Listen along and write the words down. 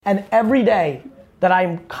And every day that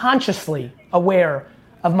I'm consciously aware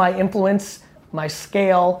of my influence, my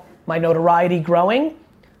scale, my notoriety growing,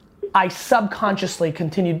 I subconsciously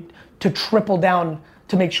continue to triple down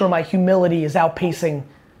to make sure my humility is outpacing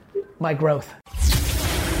my growth.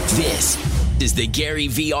 This is the Gary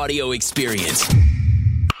V audio experience.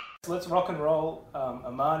 Let's rock and roll.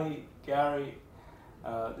 Amani, Gary,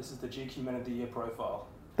 this is the GQ Men of the Year profile.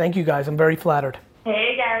 Thank you guys, I'm very flattered.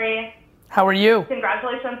 Hey Gary. How are you?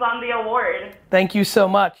 Congratulations on the award. Thank you so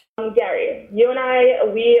much. Gary, you and I,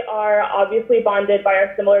 we are obviously bonded by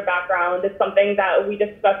our similar background. It's something that we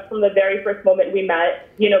discussed from the very first moment we met.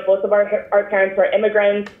 You know, both of our parents are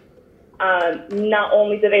immigrants. Not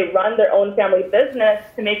only do they run their own family business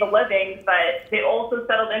to make a living, but they also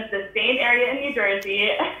settled into the same area in New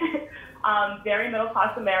Jersey. Very middle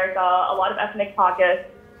class America, a lot of ethnic pockets.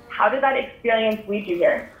 How did that experience lead you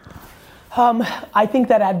here? I think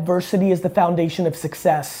that adversity is the foundation of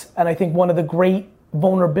success. And I think one of the great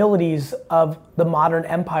vulnerabilities of the modern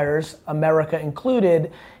empires, America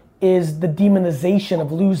included, is the demonization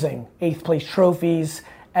of losing. 8th place trophies,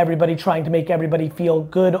 everybody trying to make everybody feel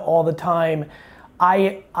good all the time.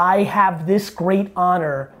 I have this great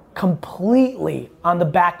honor completely on the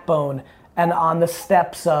backbone and on the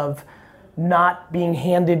steps of not being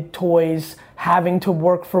handed toys, having to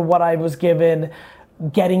work for what I was given,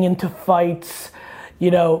 getting into fights, you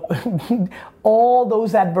know, all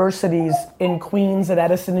those adversities in Queens and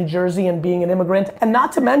Edison, New Jersey, and being an immigrant. And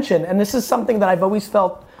not to mention, and this is something that I've always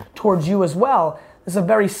felt towards you as well, it's a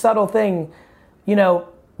very subtle thing, you know,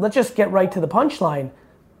 let's just get right to the punchline.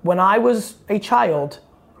 When I was a child,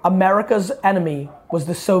 America's enemy was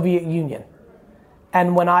the Soviet Union.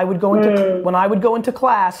 And when I would go into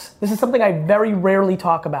class, this is something I very rarely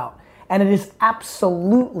talk about, and it is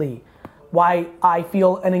absolutely why I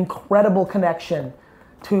feel an incredible connection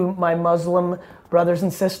to my Muslim brothers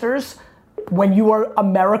and sisters. When you are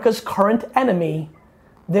America's current enemy,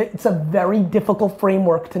 it's a very difficult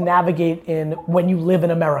framework to navigate in when you live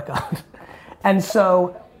in America. And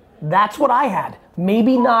so that's what I had.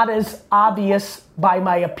 Maybe not as obvious by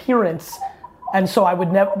my appearance, and so I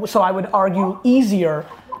would argue easier.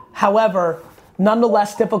 However,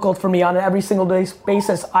 nonetheless difficult for me on an every single day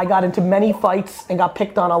basis. I got into many fights and got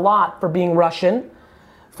picked on a lot for being Russian,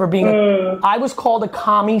 for being, I was called a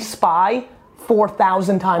commie spy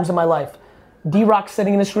 4,000 times in my life. D-Rock's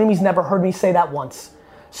sitting in this room, he's never heard me say that once.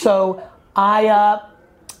 So I'm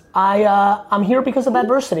here because of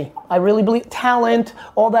adversity. I really believe talent,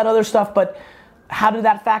 all that other stuff, but how did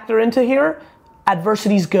that factor into here?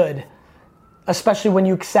 Adversity's good, especially when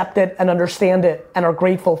you accept it and understand it and are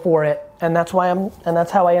grateful for it. And that's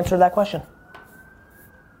how I answered that question.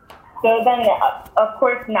 So then, of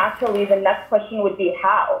course, naturally, the next question would be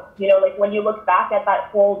how? You know, like when you look back at that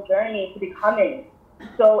whole journey to becoming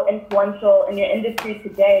so influential in your industry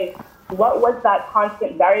today, what was that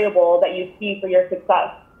constant variable that you see for your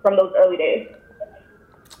success from those early days?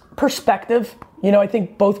 Perspective. You know, I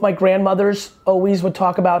think both my grandmothers always would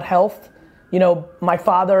talk about health. You know, my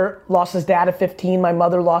father lost his dad at 15, my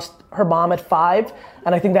mother lost her mom at 5,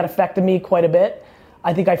 and I think that affected me quite a bit.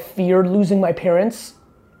 I think I feared losing my parents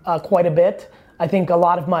quite a bit. I think a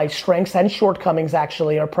lot of my strengths and shortcomings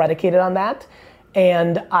actually are predicated on that.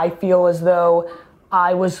 And I feel as though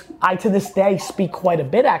I to this day speak quite a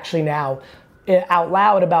bit actually now out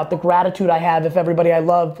loud about the gratitude I have if everybody I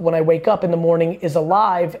love when I wake up in the morning is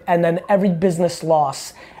alive, and then every business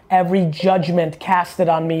loss, every judgment casted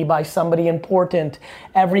on me by somebody important,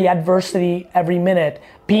 every adversity, every minute,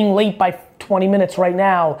 being late by 20 minutes right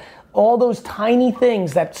now, all those tiny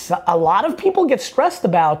things that a lot of people get stressed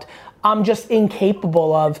about, I'm just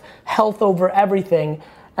incapable of. Health over everything.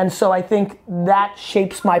 And so I think that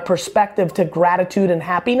shapes my perspective to gratitude and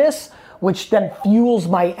happiness, which then fuels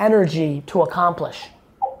my energy to accomplish.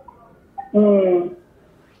 You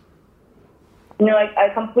know, I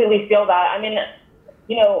completely feel that. I mean,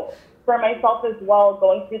 you know, for myself as well,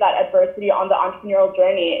 going through that adversity on the entrepreneurial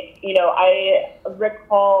journey, you know, I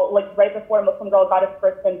recall like right before Muslim Girl got its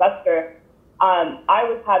first investor, I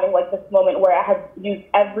was having like this moment where I had used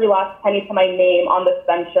every last penny to my name on this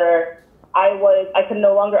venture. I could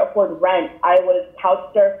no longer afford rent. I was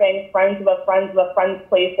couch surfing, friends of a friend's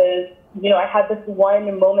places. You know, I had this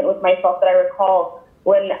one moment with myself that I recall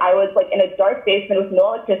when I was like in a dark basement with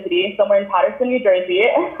no electricity somewhere in Paterson, New Jersey.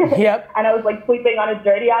 Yep. And I was like sleeping on a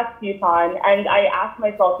dirty ass futon. And I asked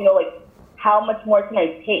myself, you know, like how much more can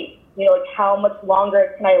I take? You know, like how much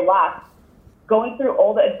longer can I last? Going through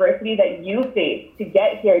all the adversity that you faced to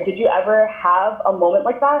get here, did you ever have a moment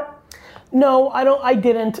like that? No, I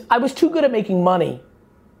didn't. I was too good at making money.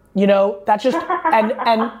 You know, that's just,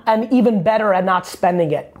 and even better at not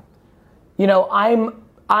spending it. You know,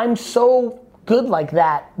 I'm so good like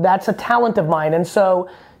that. That's a talent of mine. And so,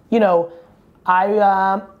 you know,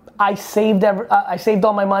 I saved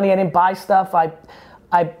all my money. I didn't buy stuff.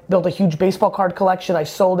 I built a huge baseball card collection. I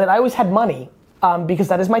sold it. I always had money because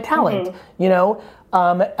that is my talent, you know?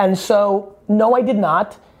 And so, no, I did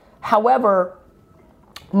not. However,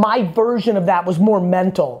 my version of that was more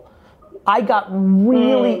mental. I got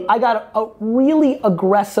really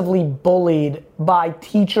aggressively bullied by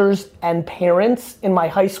teachers and parents in my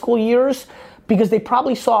high school years because they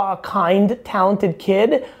probably saw a kind, talented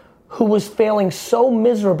kid who was failing so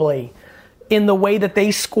miserably in the way that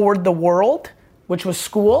they scored the world, which was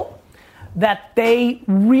school, that they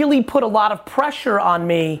really put a lot of pressure on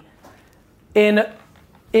me in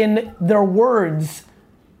their words,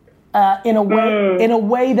 in a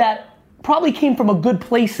way that probably came from a good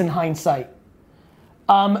place in hindsight.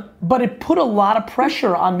 But it put a lot of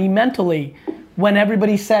pressure on me mentally when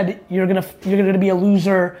everybody said you're gonna be a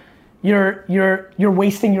loser, you're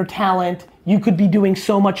wasting your talent, you could be doing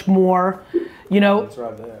so much more, you know. It's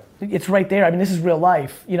right there. It's right there. I mean, this is real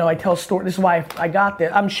life. You know, I tell stories. This is why I got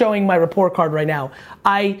there. I'm showing my report card right now.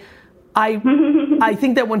 I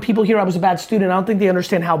think that when people hear I was a bad student, I don't think they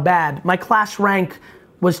understand how bad. My class rank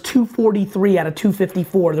was 243 out of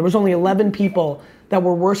 254. There was only 11 people that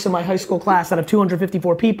were worse in my high school class out of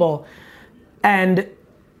 254 people. And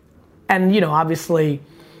you know, obviously,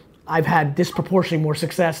 I've had disproportionately more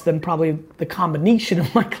success than probably the combination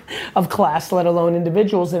of class, let alone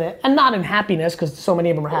individuals in it. And not in happiness, because so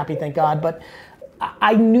many of them are happy, thank God. But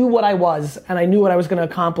I knew what I was, and I knew what I was gonna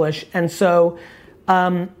accomplish. And so,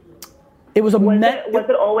 it was was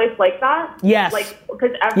it always like that? Yes. Like,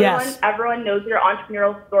 because everyone knows your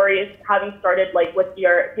entrepreneurial stories, having started like with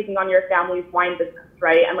taking on your family's wine business,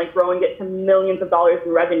 right? And like growing it to millions of dollars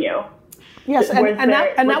in revenue. Yes,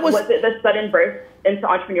 was it the sudden burst into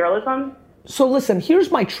entrepreneurialism? So listen, here's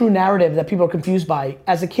my true narrative that people are confused by.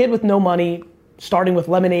 As a kid with no money, starting with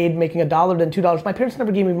lemonade, making $1 then $2, my parents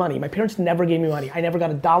never gave me money. I never got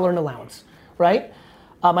 $1 in allowance, right?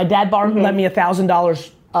 My dad lent me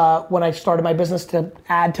 $1,000 when I started my business to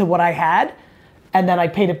add to what I had, and then I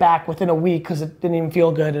paid it back within a week because it didn't even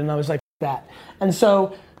feel good, and I was like, that. And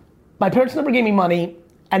so my parents never gave me money,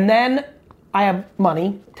 and then I have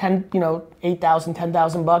money, $8,000,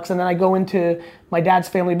 $10,000, and then I go into my dad's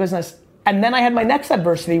family business. And then I had my next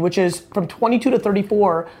adversity, which is from 22 to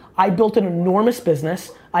 34, I built an enormous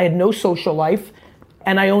business. I had no social life,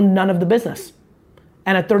 and I owned none of the business.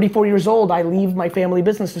 And at 34 years old, I leave my family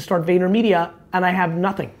business to start VaynerMedia, and I have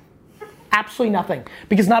nothing. Absolutely nothing.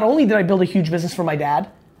 Because not only did I build a huge business for my dad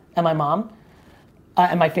and my mom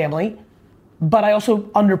and my family, but I also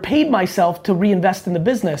underpaid myself to reinvest in the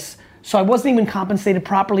business. So I wasn't even compensated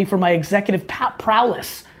properly for my executive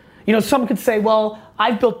prowess. You know, some could say, well,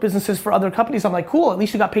 I've built businesses for other companies. I'm like, cool, at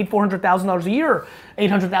least you got paid $400,000 a year,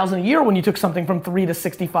 $800,000 a year when you took something from 3 to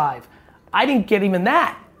 65. I didn't get even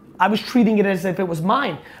that. I was treating it as if it was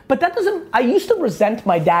mine. But that doesn't, I used to resent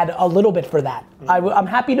my dad a little bit for that. I'm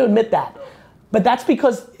happy to admit that. But that's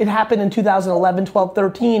because it happened in 2011, 12,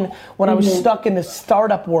 13 when I was stuck in this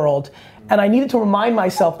startup world. And I needed to remind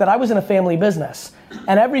myself that I was in a family business.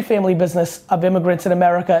 And every family business of immigrants in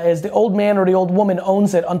America is the old man or the old woman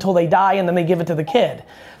owns it until they die and then they give it to the kid.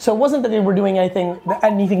 So it wasn't that they were doing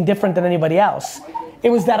anything different than anybody else.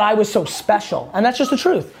 It was that I was so special. And that's just the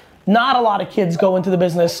truth. Not a lot of kids go into the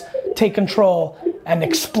business, take control, and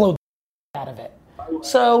explode out of it.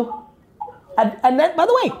 So, and then, by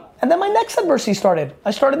the way, and then my next adversity started.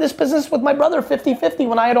 I started this business with my brother 50-50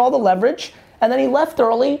 when I had all the leverage, and then he left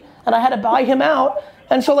early, and I had to buy him out.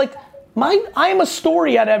 And so like, I am a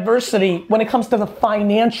story at adversity when it comes to the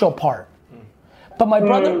financial part. But my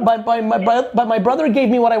brother, but my brother gave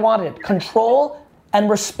me what I wanted: control and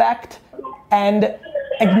respect and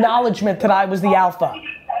acknowledgement that I was the alpha.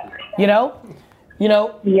 You know?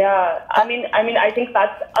 Yeah, I mean, I think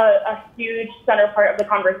that's a huge center part of the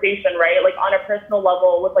conversation, right? Like on a personal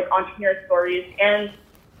level with like entrepreneur stories and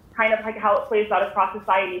kind of like how it plays out across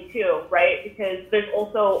society too, right? Because there's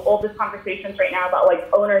also all these conversations right now about like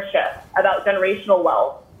ownership, about generational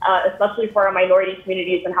wealth, especially for our minority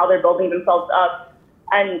communities and how they're building themselves up.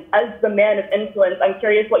 And as the man of influence, I'm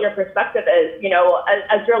curious what your perspective is, you know,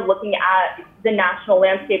 as you're looking at the national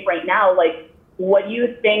landscape right now, like what do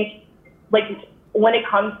you think, like when it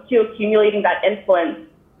comes to accumulating that influence,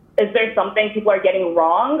 is there something people are getting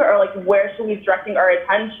wrong, or like where should we be directing our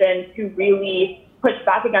attention to really push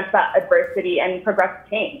back against that adversity and progress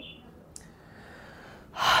change?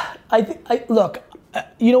 Look,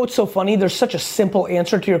 You know what's so funny? There's such a simple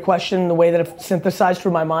answer to your question in the way that I've synthesized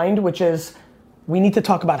through my mind, which is we need to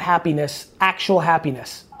talk about happiness, actual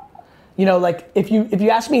happiness. You know, like if you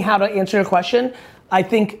ask me how to answer your question, I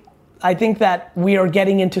think that we're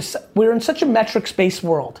in such a metrics-based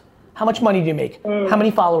world. How much money do you make? How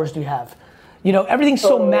many followers do you have? You know, everything's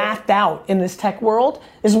so mathed out in this tech world.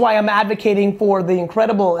 This is why I'm advocating for the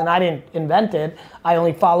incredible, and I didn't invent it, I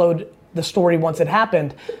only followed the story once it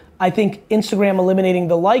happened. I think Instagram eliminating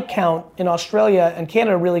the like count in Australia and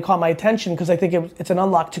Canada really caught my attention because I think it's an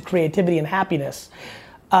unlock to creativity and happiness.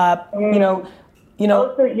 You know.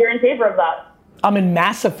 Oh, so you're in favor of that? I'm in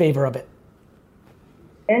massive favor of it.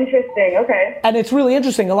 Interesting, okay. And it's really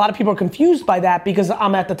interesting. A lot of people are confused by that because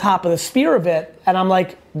I'm at the top of the sphere of it, and I'm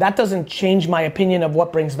like, that doesn't change my opinion of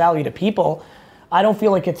what brings value to people. I don't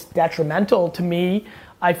feel like it's detrimental to me.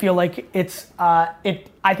 I feel like I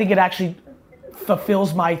think it actually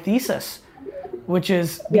fulfills my thesis, which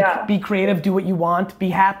is be creative, do what you want, be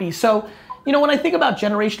happy. So, you know, when I think about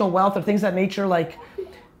generational wealth or things of that nature, like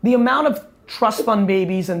the amount of trust fund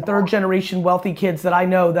babies and third generation wealthy kids that I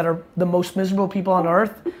know that are the most miserable people on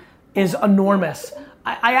earth is enormous.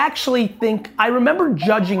 I actually think, I remember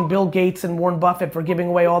judging Bill Gates and Warren Buffett for giving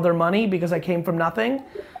away all their money because I came from nothing.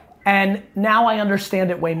 And now I understand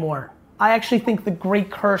it way more. I actually think the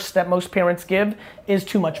great curse that most parents give is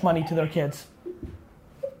too much money to their kids.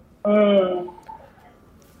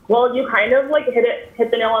 Well, you kind of like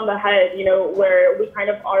hit the nail on the head, you know, where we kind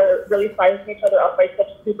of are really sizing each other up by such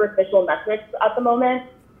superficial metrics at the moment.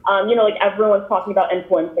 You know, like everyone's talking about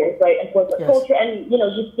influencers, right? Influencer culture. And, you know,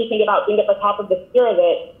 you speaking about being at the top of the sphere of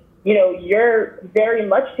it, you know, you're very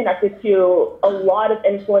much connected to a lot of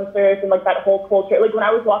influencers and like that whole culture. Like when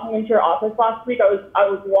I was walking into your office last week, I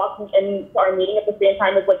was walking into our meeting at the same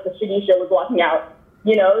time as like the Shadisha was walking out.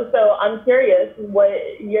 You know, so I'm curious what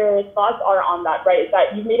your thoughts are on that, right?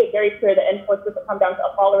 That you've made it very clear that influence doesn't come down to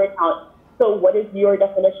a follower count. So what is your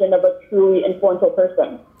definition of a truly influential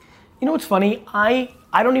person? You know what's funny? I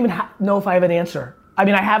don't even know if I have an answer. I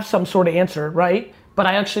mean, I have some sort of answer, right? But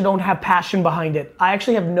I actually don't have passion behind it. I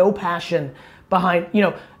actually have no passion behind, you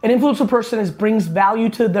know, an influential person brings value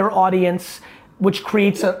to their audience, which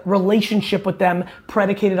creates a relationship with them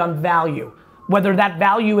predicated on value. Whether that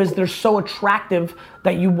value is they're so attractive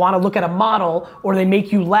that you want to look at a model, or they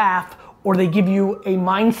make you laugh, or they give you a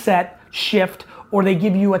mindset shift, or they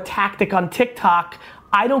give you a tactic on TikTok.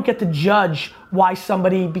 I don't get to judge why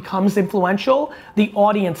somebody becomes influential. The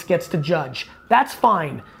audience gets to judge. That's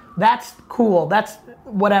fine. That's cool. That's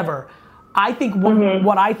whatever. I think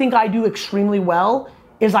what I think I do extremely well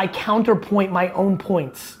is I counterpoint my own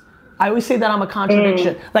points. I always say that I'm a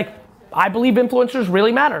contradiction. Like, I believe influencers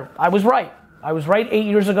really matter. I was right. I was right 8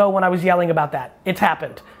 years ago when I was yelling about that. It's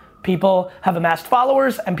happened. People have amassed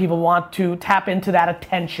followers and people want to tap into that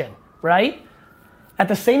attention, right? At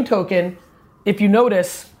the same token, if you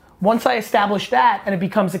notice, once I establish that and it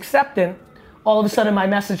becomes acceptant, all of a sudden my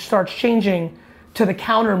message starts changing to the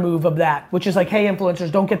counter move of that, which is like, hey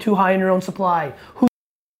influencers, don't get too high in your own supply. Who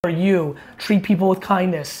are you? Treat people with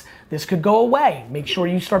kindness. This could go away. Make sure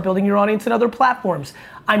you start building your audience in other platforms.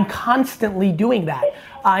 I'm constantly doing that.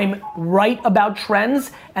 I'm right about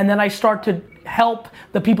trends, and then I start to help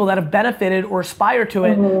the people that have benefited or aspire to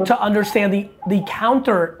it to understand the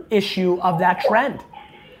counter issue of that trend.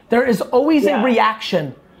 There is always a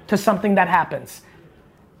reaction to something that happens.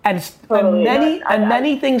 And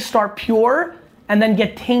many things start pure and then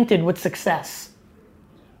get tainted with success.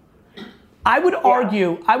 I would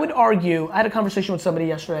argue, I had a conversation with somebody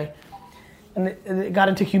yesterday, and it got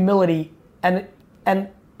into humility, and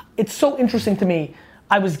it's so interesting to me.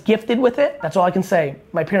 I was gifted with it, that's all I can say.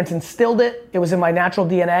 My parents instilled it, it was in my natural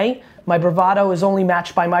DNA. My bravado is only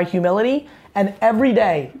matched by my humility, and every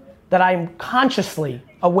day that I'm consciously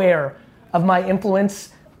aware of my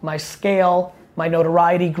influence, my scale, my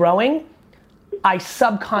notoriety growing, I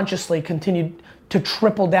subconsciously continue to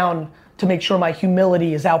triple down to make sure my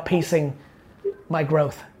humility is outpacing my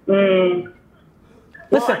growth.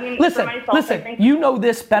 Listen, you know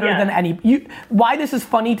this better than any, why this is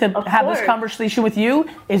funny to have this conversation with you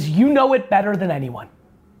is you know it better than anyone.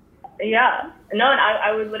 Yeah, no, and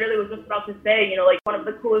I was just about to say, you know, like one of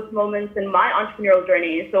the coolest moments in my entrepreneurial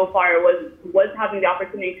journey so far was having the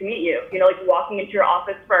opportunity to meet you. You know, like walking into your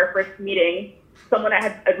office for our first meeting, someone I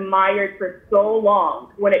had admired for so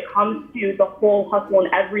long when it comes to the whole hustle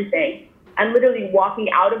and everything, and literally walking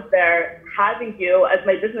out of there having you as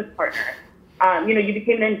my business partner. You know, you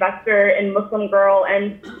became an investor in Muslim Girl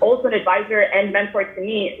and also an advisor and mentor to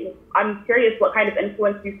me. I'm curious what kind of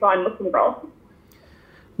influence you saw in Muslim Girl.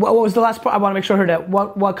 What was the last part? I want to make sure I heard that.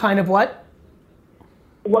 What kind of what?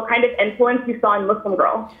 what kind of influence you saw in Muslim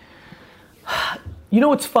Girl. You know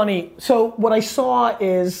what's funny? So what I saw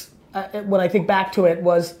is, when I think back to it,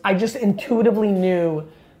 was I just intuitively knew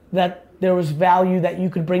that there was value that you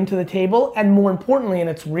could bring to the table, and more importantly, and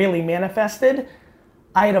it's really manifested,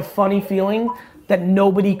 I had a funny feeling that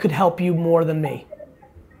nobody could help you more than me.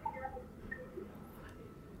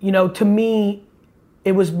 You know, to me,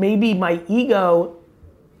 it was maybe my ego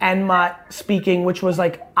and my speaking, which was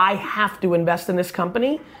like, I have to invest in this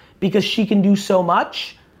company because she can do so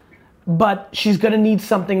much, but she's gonna need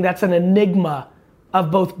something that's an enigma of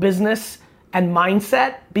both business and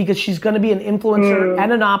mindset, because she's gonna be an influencer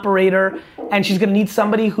and an operator, and she's gonna need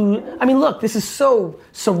somebody who, I mean, look, this is so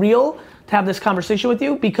surreal to have this conversation with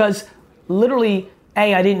you, because literally,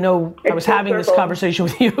 I didn't know I was having this conversation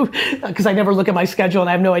with you because I never look at my schedule and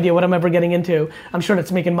I have no idea what I'm ever getting into. I'm sure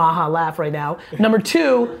that's making Maha laugh right now. Number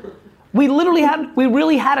two, we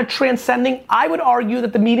really had a transcending, I would argue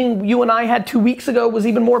that the meeting you and I had 2 weeks ago was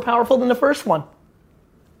even more powerful than the first one.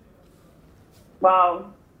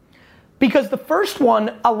 Wow. Because the first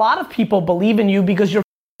one, a lot of people believe in you because you're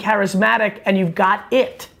charismatic and you've got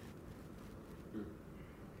it.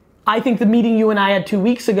 I think the meeting you and I had 2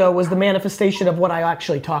 weeks ago was the manifestation of what I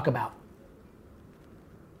actually talk about.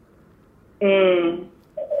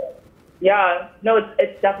 Yeah, no,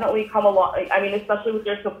 it's definitely come along. I mean, especially with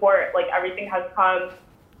your support, like everything has come,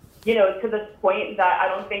 you know, to this point that I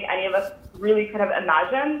don't think any of us really could have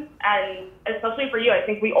imagined. And especially for you, I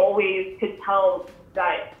think we always could tell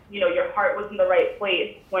that, you know, your heart was in the right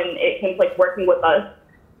place when it came to like working with us.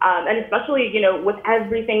 And especially, you know, with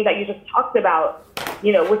everything that you just talked about,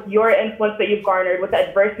 you know, with your influence that you've garnered, with the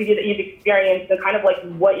adversity that you've experienced, and kind of like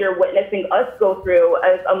what you're witnessing us go through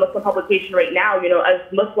as a Muslim publication right now, you know, as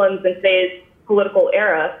Muslims in today's political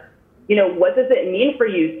era, you know, what does it mean for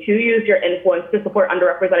you to use your influence to support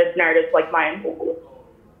underrepresented narratives like mine?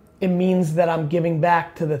 It means that I'm giving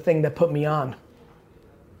back to the thing that put me on.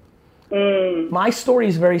 My story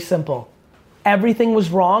is very simple. Everything was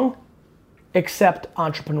wrong except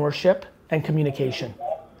entrepreneurship and communication.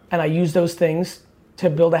 And I use those things to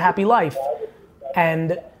build a happy life.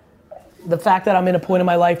 And the fact that I'm in a point in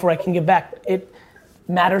my life where I can give back, it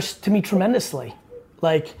matters to me tremendously.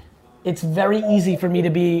 Like, it's very easy for me to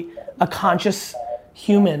be a conscious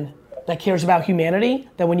human that cares about humanity,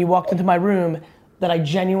 that when you walked into my room, that I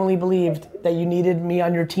genuinely believed that you needed me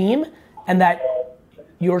on your team, and that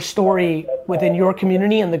your story within your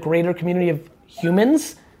community and the greater community of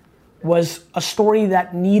humans was a story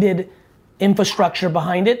that needed infrastructure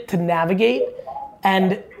behind it to navigate.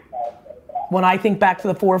 And when I think back to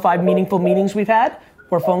the 4 or 5 meaningful meetings we've had,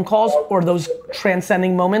 or phone calls, or those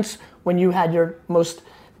transcending moments when you had your most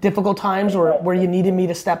difficult times or where you needed me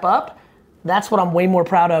to step up, that's what I'm way more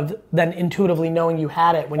proud of than intuitively knowing you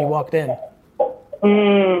had it when you walked in.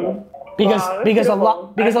 Because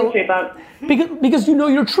you know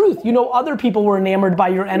your truth. You know other people were enamored by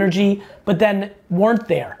your energy, but then weren't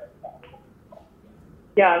there.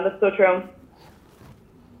 Yeah, that's so true.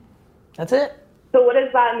 That's it. So what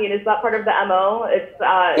does that mean? Is that part of the MO? It's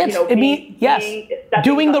yes, you know, yes.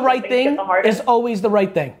 Doing the right thing is always the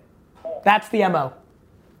right thing. That's the MO.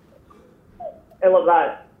 I love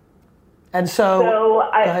that. And so go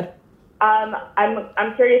ahead.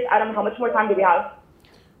 I'm curious, Adam, how much more time do we have?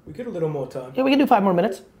 We get a little more time. Yeah, we can do 5 more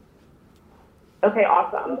minutes. Okay,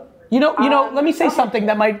 awesome. You know, let me say something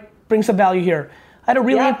that might bring some value here. I had a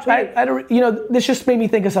really, this just made me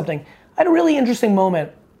think of something. I had a really interesting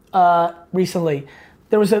moment recently.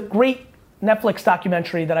 There was a great Netflix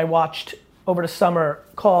documentary that I watched over the summer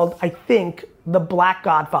called, I think, The Black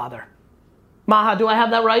Godfather. Maha, do I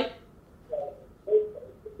have that right?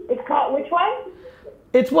 It's called, which one?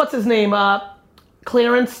 It's, what's his name?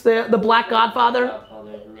 Clarence, the Black Godfather?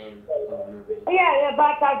 Yeah,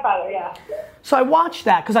 Black Godfather, yeah. So I watched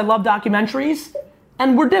that because I love documentaries,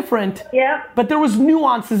 and we're different. Yeah. But there was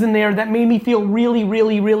nuances in there that made me feel really,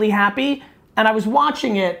 really, really happy. And I was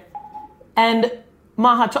watching it, and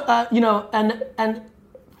Maha, and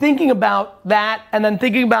thinking about that, and then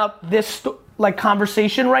thinking about this like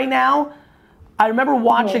conversation right now. I remember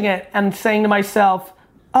watching it and saying to myself,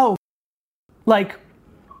 "Oh, like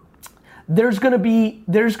there's gonna be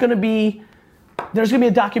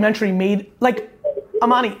a documentary made, like,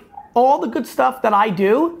 Amani, all the good stuff that I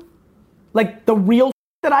do, like the real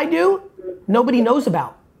that I do, nobody knows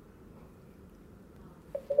about."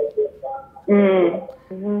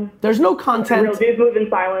 There's no content. Real dudes move in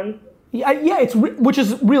silence. Yeah, which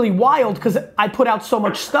is really wild because I put out so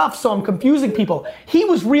much stuff, so I'm confusing people. He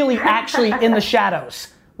was really actually in the shadows,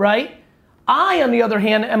 right? I, on the other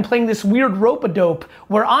hand, am playing this weird rope-a-dope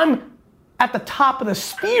where I'm at the top of the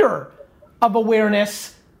sphere of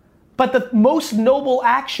awareness, but the most noble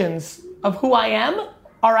actions of who I am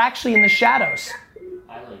are actually in the shadows.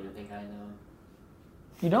 I don't even think I know.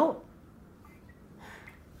 You don't?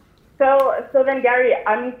 So then, Gary,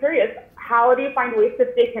 I'm curious. How do you find ways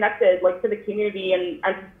to stay connected, like to the community, and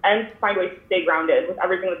find ways to stay grounded with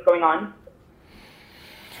everything that's going on?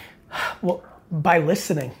 Well, by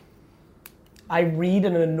listening. I read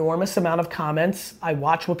an enormous amount of comments. I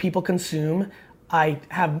watch what people consume. I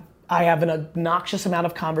have an obnoxious amount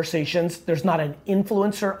of conversations. There's not an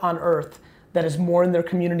influencer on earth that is more in their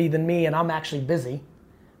community than me, and I'm actually busy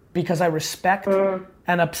because I respect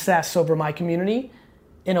and obsess over my community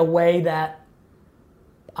in a way that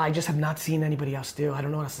I just have not seen anybody else do. I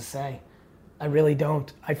don't know what else to say. I really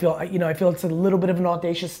don't. I feel it's a little bit of an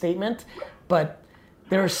audacious statement, but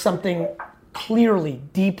there is something clearly,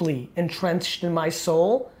 deeply entrenched in my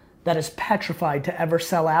soul that is petrified to ever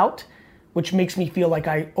sell out, which makes me feel like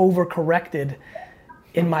I overcorrected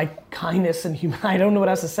in my kindness and human. I don't know what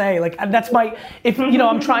else to say. Like that's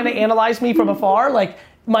I'm trying to analyze me from afar, like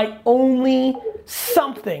my only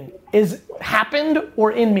something is happened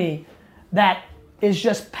or in me that is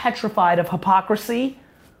just petrified of hypocrisy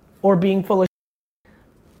or being full of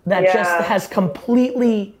that just has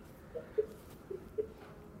completely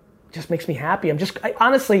just makes me happy.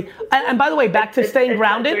 Honestly, and by the way, back to staying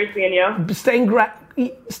grounded. Staying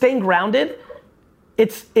grounded.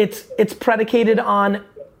 It's predicated on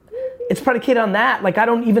that. Like I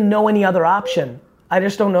don't even know any other option. I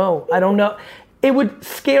just don't know. I don't know. It would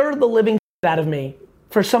scare the living out of me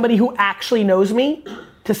for somebody who actually knows me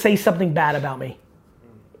to say something bad about me.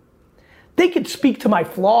 They could speak to my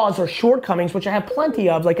flaws or shortcomings, which I have plenty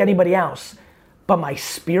of, like anybody else. But my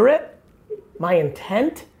spirit, my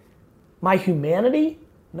intent, my humanity,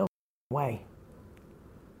 no way.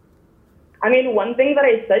 I mean, one thing that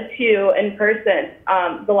I said to you in person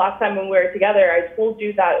the last time when we were together, I told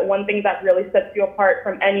you that one thing that really sets you apart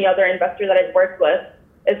from any other investor that I've worked with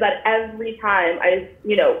is that every time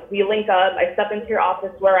we link up, I step into your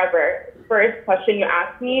office, wherever, first question you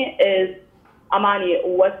ask me is, Amani,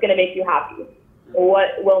 what's going to make you happy?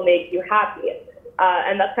 What will make you happy?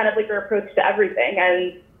 And that's kind of like your approach to everything.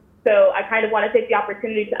 And so I kind of want to take the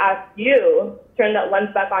opportunity to ask you, turn that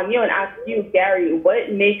lens back on you and ask you, Gary,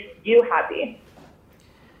 what makes you happy?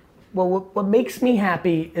 Well, what makes me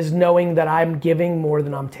happy is knowing that I'm giving more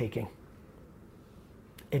than I'm taking.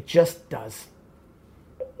 It just does.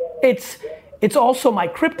 It's also my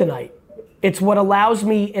kryptonite. It's what allows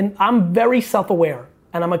me, and I'm very self-aware,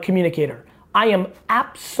 and I'm a communicator. I am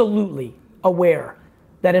absolutely aware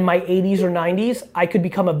that in my 80s or 90s, I could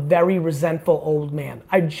become a very resentful old man.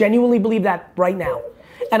 I genuinely believe that right now.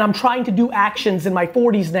 And I'm trying to do actions in my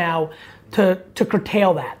 40s now to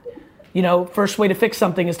curtail that. First way to fix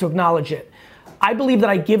something is to acknowledge it. I believe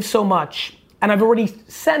that I give so much, and I've already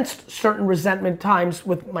sensed certain resentment times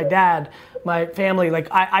with my dad, my family, like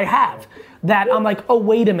I have, that I'm like, oh,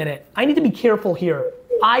 wait a minute, I need to be careful here.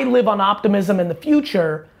 I live on optimism in the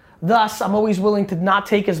future, thus I'm always willing to not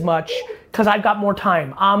take as much because I've got more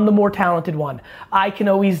time. I'm the more talented one. I can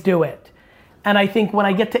always do it. And I think when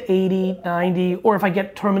I get to 80, 90, or if I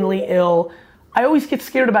get terminally ill, I always get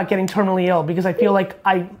scared about getting terminally ill because I feel like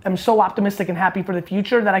I am so optimistic and happy for the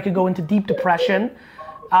future that I could go into deep depression.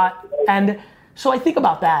 And so I think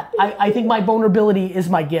about that. I think my vulnerability is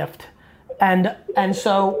my gift. And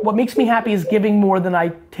so what makes me happy is giving more than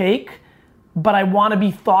I take, but I want to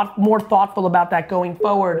be more thoughtful about that going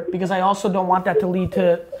forward because I also don't want that to lead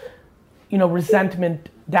to, resentment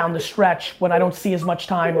down the stretch when I don't see as much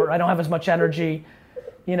time or I don't have as much energy,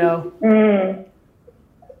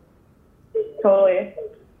 Totally.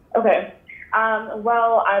 Okay.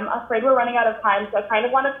 Well, I'm afraid we're running out of time, so I kind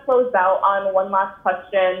of want to close out on one last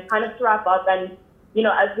question, kind of to wrap up. And,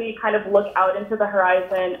 as we kind of look out into the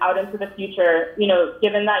horizon, out into the future,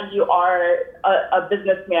 given that you are a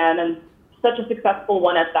businessman and such a successful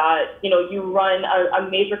one at that, you run a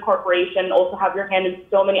major corporation, also have your hand in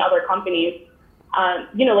so many other companies.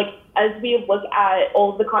 As we look at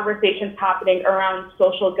all of the conversations happening around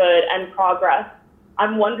social good and progress,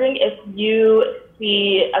 I'm wondering if you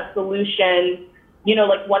see a solution,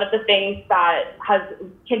 one of the things that has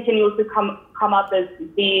continuously come up is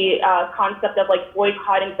the concept of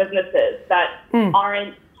boycotting businesses that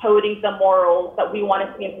aren't toting the morals that we want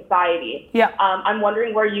to see in society. Yeah. I'm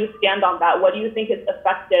wondering where you stand on that. What do you think is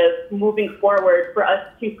effective moving forward for us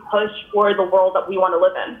to push for the world that we want to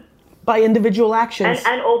live in? By individual actions.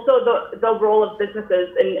 And also the role of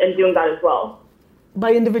businesses in doing that as well.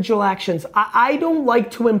 By individual actions. I don't like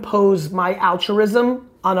to impose my altruism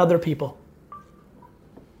on other people.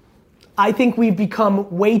 I think we've become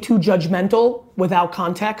way too judgmental without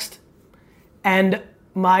context. And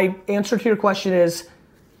my answer to your question is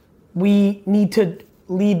we need to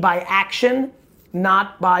lead by action,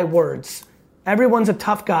 not by words. Everyone's a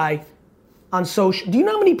tough guy on social. Do you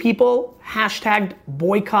know how many people hashtagged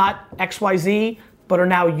boycott XYZ but are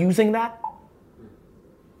now using that?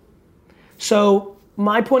 So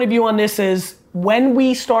my point of view on this is when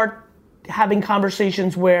we start having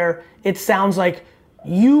conversations where it sounds like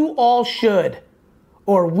you all should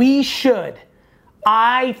or we should,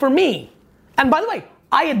 for me, and by the way,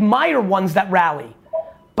 I admire ones that rally,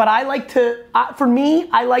 but I like to, for me,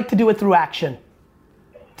 I like to do it through action,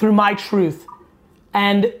 through my truth.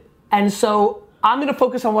 And so I'm gonna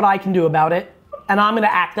focus on what I can do about it, and I'm gonna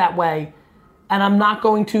act that way, and I'm not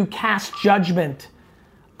going to cast judgment.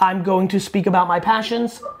 I'm going to speak about my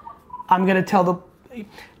passions. I'm gonna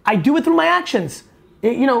I do it through my actions.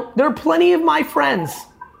 There are plenty of my friends,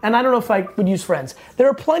 and I don't know if I would use friends. There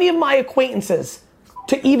are plenty of my acquaintances,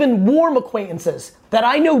 to even warm acquaintances, that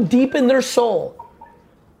I know deep in their soul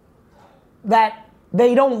that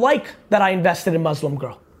they don't like that I invested in Muslim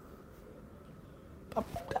Girl.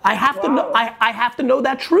 I have to know. I have to know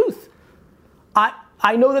that truth.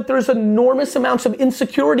 I know that there's enormous amounts of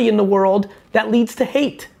insecurity in the world that leads to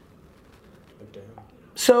hate.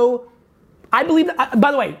 So I believe that.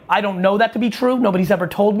 By the way, I don't know that to be true. Nobody's ever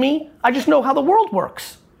told me. I just know how the world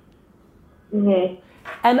works. Mm-hmm.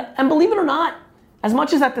 And believe it or not, as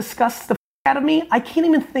much as that disgusts the out of me, I can't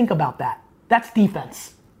even think about that. That's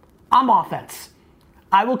defense. I'm offense.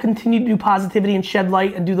 I will continue to do positivity and shed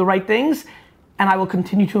light and do the right things, and I will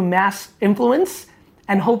continue to amass influence,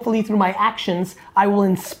 and hopefully through my actions, I will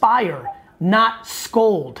inspire, not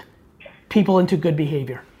scold people into good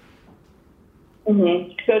behavior.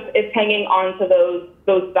 Mm-hmm. So it's hanging on to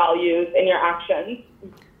those values in your actions,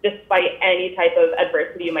 despite any type of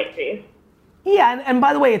adversity you might face. Yeah, and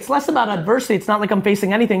by the way, it's less about adversity. It's not like I'm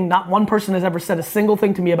facing anything. Not one person has ever said a single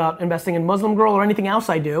thing to me about investing in Muslim Girl or anything else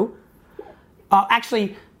I do. I've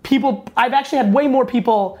actually had way more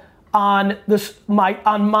people on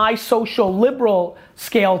my social liberal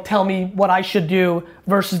scale tell me what I should do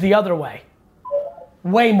versus the other way.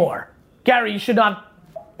 Way more. Gary, you should not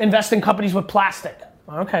invest in companies with plastic.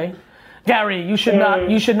 Okay. Gary, you should not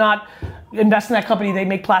invest in that company, they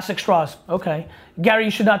make plastic straws. Okay. Gary,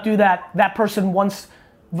 you should not do that. That person once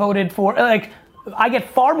voted for, I get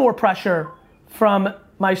far more pressure from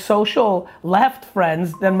my social left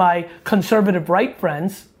friends than my conservative right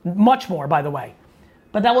friends. Much more, by the way.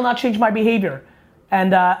 But that will not change my behavior.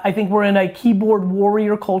 And I think we're in a keyboard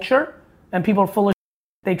warrior culture, and people are full of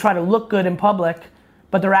shit. They try to look good in public,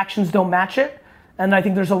 but their actions don't match it. And I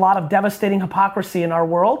think there's a lot of devastating hypocrisy in our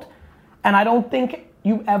world. And I don't think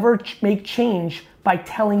you ever make change by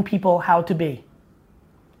telling people how to be.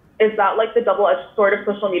 Is that like the double-edged sword of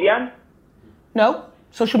social media? No,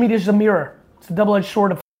 social media is a mirror. It's a double-edged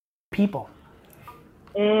sword of people.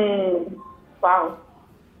 Wow.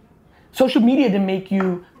 Social media didn't make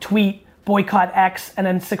you tweet boycott X and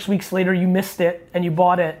then 6 weeks later you missed it and you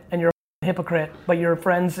bought it and you're a hypocrite, but your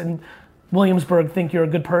friends in Williamsburg think you're a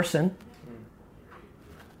good person.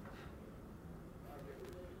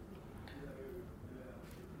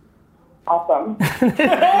 Awesome.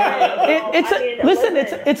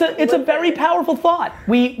 It's a very powerful thought.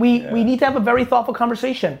 We need to have a very thoughtful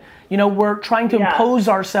conversation. We're trying to impose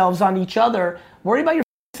ourselves on each other. Worry about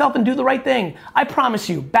yourself and do the right thing. I promise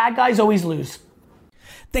you, bad guys always lose.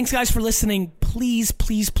 Thanks guys for listening. Please,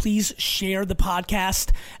 please, please share the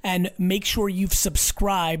podcast and make sure you've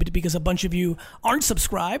subscribed, because a bunch of you aren't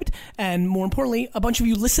subscribed. And more importantly, a bunch of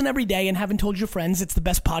you listen every day and haven't told your friends it's the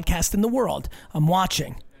best podcast in the world. I'm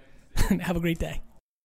watching. Have a great day.